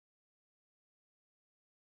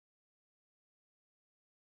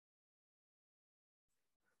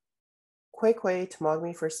Kwekwe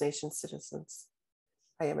Tamagami First Nation citizens.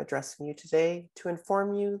 I am addressing you today to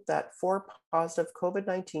inform you that 4 positive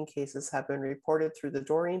COVID-19 cases have been reported through the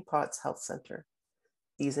Doreen Potts Health Center.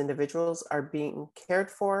 These individuals are being cared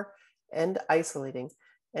for and isolating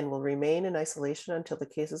and will remain in isolation until the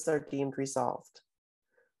cases are deemed resolved.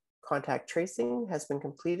 Contact tracing has been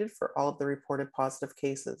completed for all of the reported positive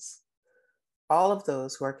cases. All of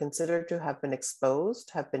those who are considered to have been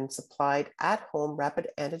exposed have been supplied at-home rapid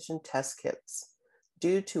antigen test kits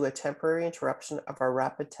due to a temporary interruption of our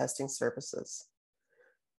rapid testing services.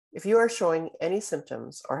 If you are showing any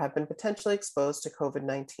symptoms or have been potentially exposed to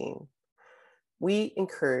COVID-19, we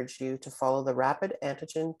encourage you to follow the rapid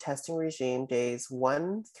antigen testing regime days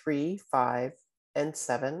 1, 3, 5, and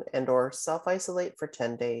 7, and/or self-isolate for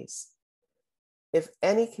 10 days. If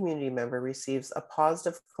any community member receives a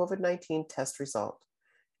positive COVID-19 test result,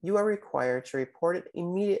 you are required to report it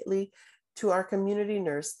immediately to our community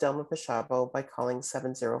nurse, Delma Pashabo, by calling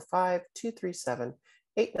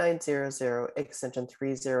 705-237-8900, extension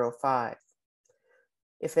 305.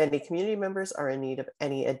 If any community members are in need of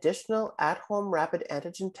any additional at-home rapid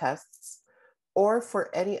antigen tests, or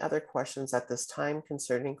for any other questions at this time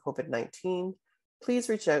concerning COVID-19, please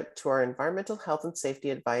reach out to our Environmental Health and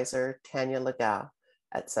Safety Advisor, Tanya Legal,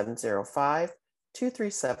 at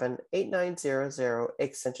 705-237-8900,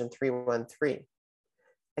 extension 313.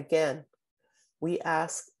 Again, we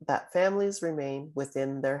ask that families remain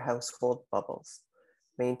within their household bubbles,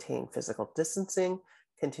 maintain physical distancing,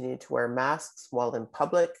 continue to wear masks while in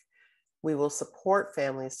public. We will support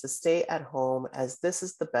families to stay at home as this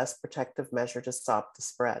is the best protective measure to stop the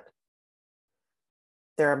spread.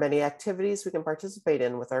 There are many activities we can participate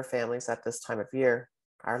in with our families at this time of year.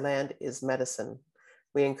 Our land is medicine.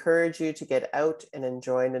 We encourage you to get out and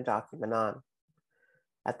enjoy Ndakiminan.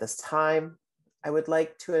 At this time, I would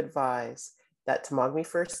like to advise that Tamagami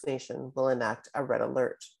First Nation will enact a red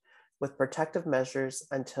alert with protective measures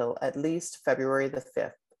until at least February the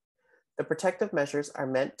 5th. The protective measures are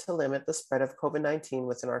meant to limit the spread of COVID-19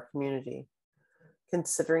 within our community.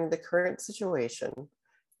 Considering the current situation,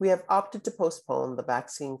 we have opted to postpone the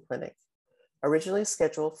vaccine clinic, originally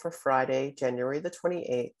scheduled for Friday, January the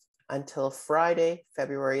 28th, until Friday,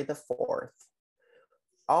 February the 4th.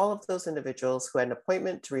 All of those individuals who had an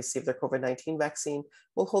appointment to receive their COVID-19 vaccine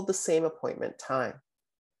will hold the same appointment time.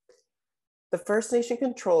 The First Nation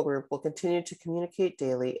Control Group will continue to communicate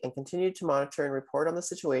daily and continue to monitor and report on the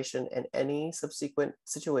situation and any subsequent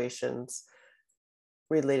situations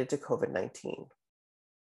related to COVID-19.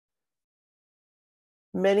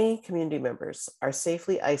 Many community members are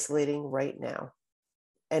safely isolating right now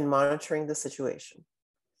and monitoring the situation.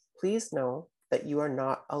 Please know that you are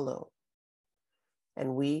not alone.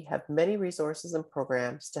 And we have many resources and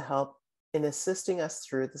programs to help in assisting us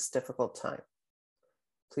through this difficult time.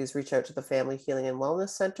 Please reach out to the Family Healing and Wellness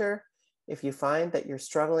Center if you find that you're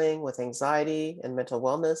struggling with anxiety and mental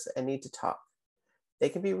wellness and need to talk. They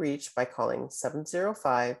can be reached by calling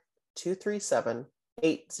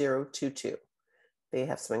 705-237-8022. They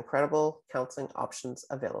have some incredible counseling options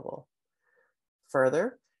available.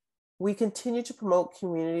 Further, we continue to promote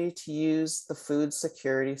community to use the food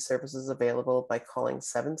security services available by calling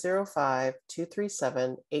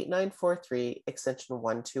 705-237-8943, extension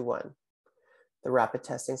 121. The rapid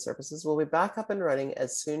testing services will be back up and running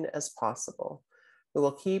as soon as possible. We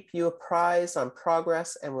will keep you apprised on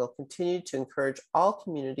progress and will continue to encourage all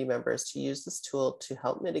community members to use this tool to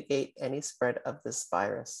help mitigate any spread of this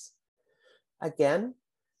virus. Again,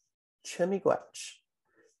 Chimigwech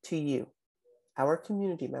to you, our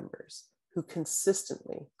community members who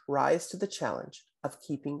consistently rise to the challenge of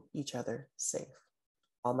keeping each other safe.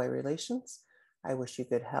 All my relations, I wish you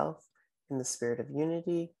good health in the spirit of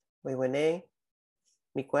unity, Wewene,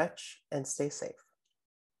 Miigwech, and stay safe.